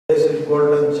This is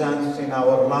golden chance in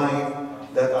our life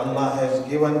that Allah has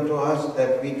given to us,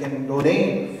 that we can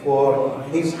donate for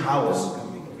His house.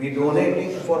 We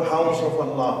donating for house of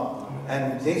Allah,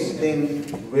 and this thing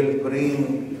will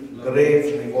bring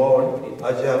great reward,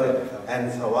 ajr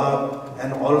and thawab.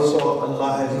 And also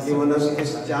Allah has given us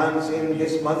this chance in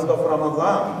this month of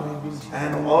Ramadan.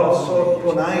 And also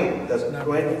tonight, the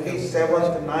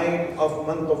 27th night of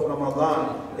month of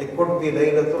Ramadan, it could be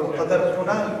Laylatul Qadr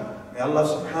tonight. May Allah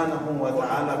subhanahu wa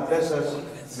ta'ala bless us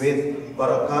with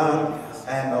barakat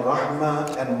and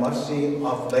rahmah and mercy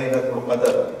of Laylatul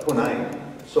Qadr tonight.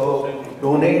 So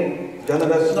donate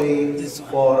generously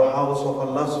for house of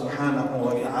Allah subhanahu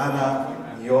wa ta'ala.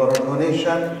 Your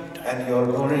donation and your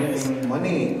donating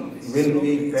money will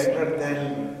be better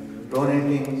than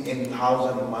donating in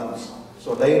 1,000 months.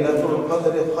 So Laylatul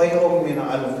Qadr khayrun min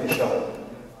alf shahr.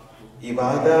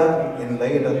 Ibadah in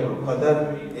Laylatul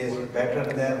Qadr is better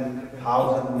than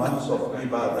 1,000 months of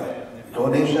ibadah.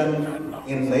 Donation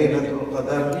in Laylatul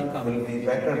Qadr will be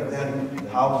better than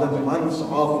 1,000 months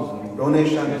of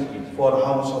donation for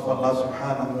house of Allah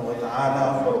subhanahu wa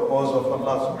ta'ala, for cause of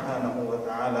Allah subhanahu wa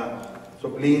ta'ala. So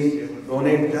please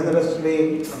donate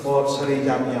generously for Surrey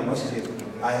Jamia Masjid.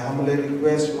 I humbly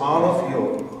request all of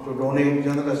you to donate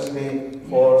generously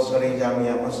for Surrey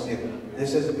Jamia Masjid.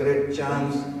 This is a great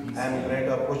chance and great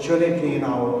opportunity in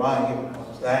our life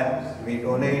that we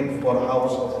donate for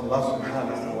house of Allah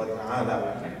subhanahu wa ta'ala.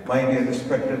 My dear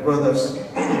respected brothers,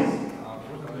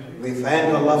 we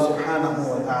thank Allah subhanahu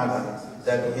wa ta'ala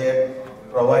that He had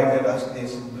provided us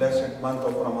this blessed month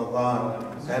of Ramadan,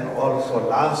 and also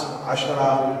last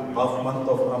Ashra of month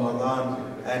of Ramadan,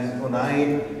 and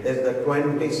tonight is the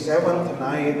 27th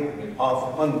night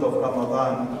of month of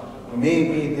Ramadan.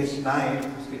 Maybe this night,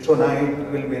 tonight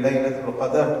will be Laylatul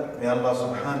Qadr. May Allah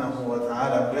subhanahu wa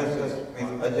ta'ala bless us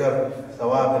with ajr,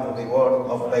 thawab and reward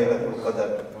of Laylatul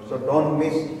Qadr. So don't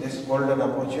miss this golden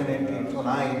opportunity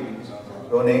tonight.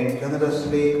 Donate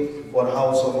generously for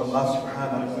house of Allah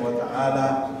subhanahu wa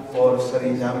ta'ala, for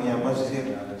Surrey Jamia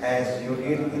Masjid, as you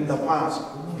did in the past.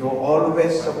 You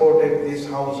always supported this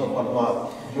house of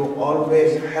Allah. You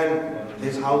always helped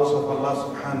this house of Allah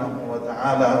subhanahu wa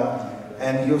ta'ala.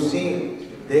 And you see,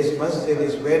 this masjid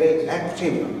is very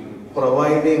active,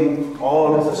 providing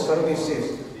all the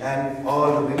services and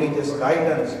all religious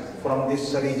guidance from this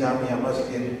Surrey Jamia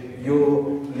Masjid.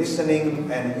 You listening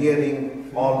and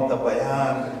hearing all the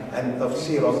bayan and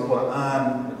tafsir of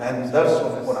Quran and dars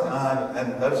of Quran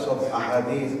and dars of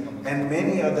ahadith and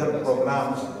many other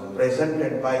programs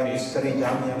presented by this Surrey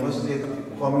Jamia Masjid.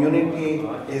 Community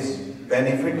is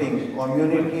benefiting,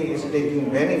 community is taking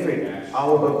benefit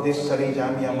out of this Surrey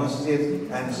Jamia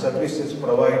Masjid and services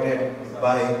provided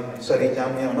by Surrey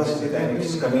Jamia Masjid and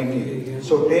its committee.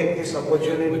 So take this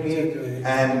opportunity,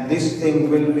 and this thing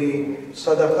will be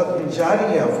sadaqatun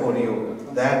jariyah for you.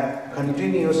 That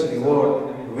continuous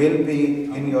reward will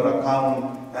be in your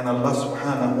account, and Allah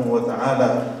subhanahu wa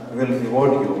ta'ala will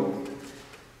reward you.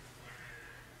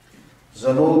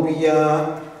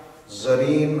 Zanubia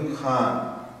Zareen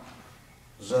Khan.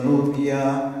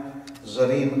 Zanubia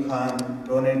Zareen Khan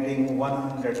donating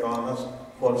 $100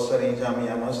 for Surrey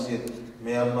Jamia Masjid.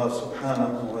 May Allah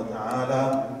subhanahu wa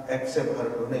ta'ala accept her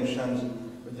donations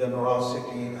with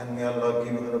generosity, and may Allah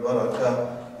give her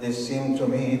barakah. This seemed to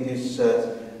me, this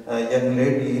young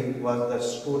lady was the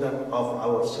student of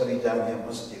our Surrey Jamia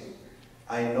Masjid.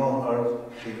 I know her,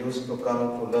 she used to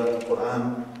come to learn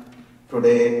Quran.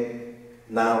 Today,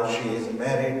 now she is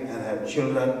married and have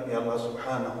children. May Allah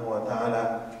subhanahu wa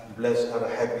ta'ala bless her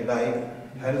happy life,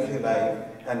 healthy life,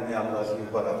 and may Allah give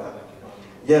barakah.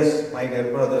 Yes, my dear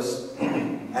brothers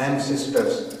and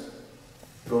sisters,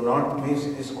 do not miss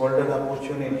this golden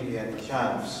opportunity and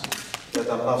chance that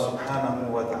Allah subhanahu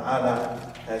wa ta'ala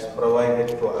has provided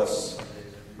to us.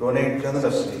 Donate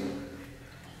generously.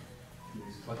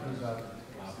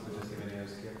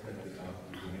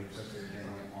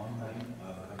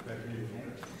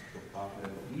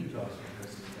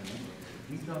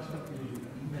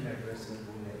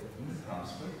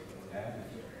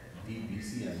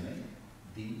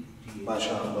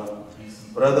 MashaAllah.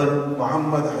 Brother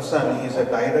Muhammad Hassan, he is a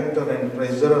director and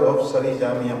treasurer of Surrey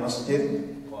Jamia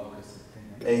Masjid.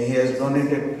 He has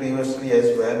donated previously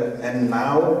as well, and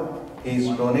now he is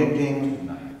donating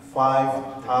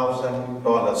 $5,000.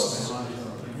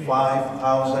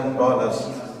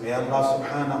 $5,000. May Allah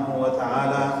subhanahu wa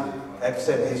ta'ala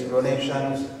accept his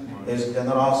donations, his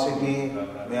generosity.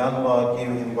 May Allah give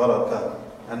him barakah.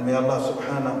 And may Allah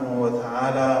subhanahu wa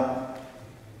ta'ala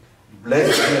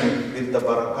bless him with the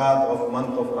barakat of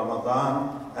month of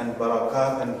Ramadan and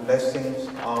barakat and blessings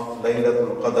of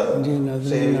Laylatul Qadr. जी नाज़रीन,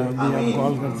 Say आप भी आप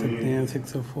call कर Ameen. सकते हैं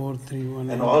 60431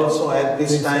 And also at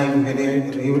this time,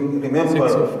 we remember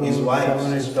his wife,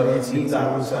 Sister Anita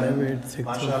Hassan.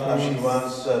 MashaAllah, she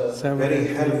was a very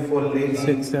helpful lady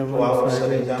to our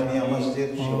Surrey Jamia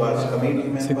Masjid. She was committee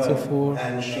member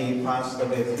and she passed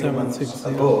away a few months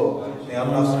ago. May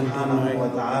Allah subhanahu wa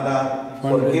ta'ala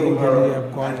forgive her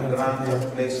and grant her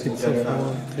place in Jannah.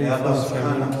 May Allah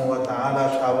subhanahu wa ta'ala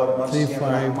shower mercy and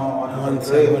rahmah on her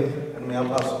grave. And may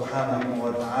Allah subhanahu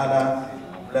wa ta'ala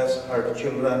bless her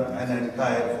children and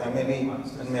entire family,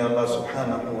 and may Allah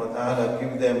subhanahu wa ta'ala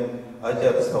give them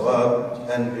ajr, thawab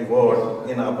and reward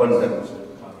in abundance.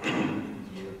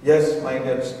 Yes, my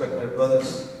dear respected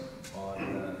brothers,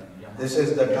 this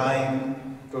is the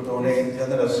time to donate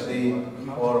generously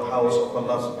for house of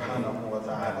Allah subhanahu wa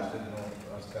ta'ala.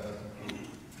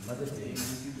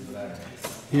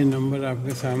 ये number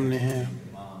आपके सामने है।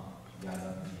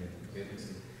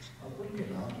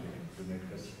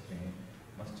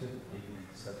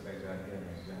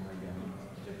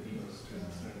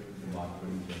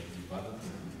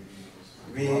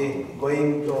 We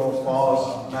going to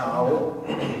pause now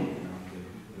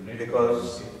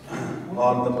because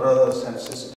all the brothers and sisters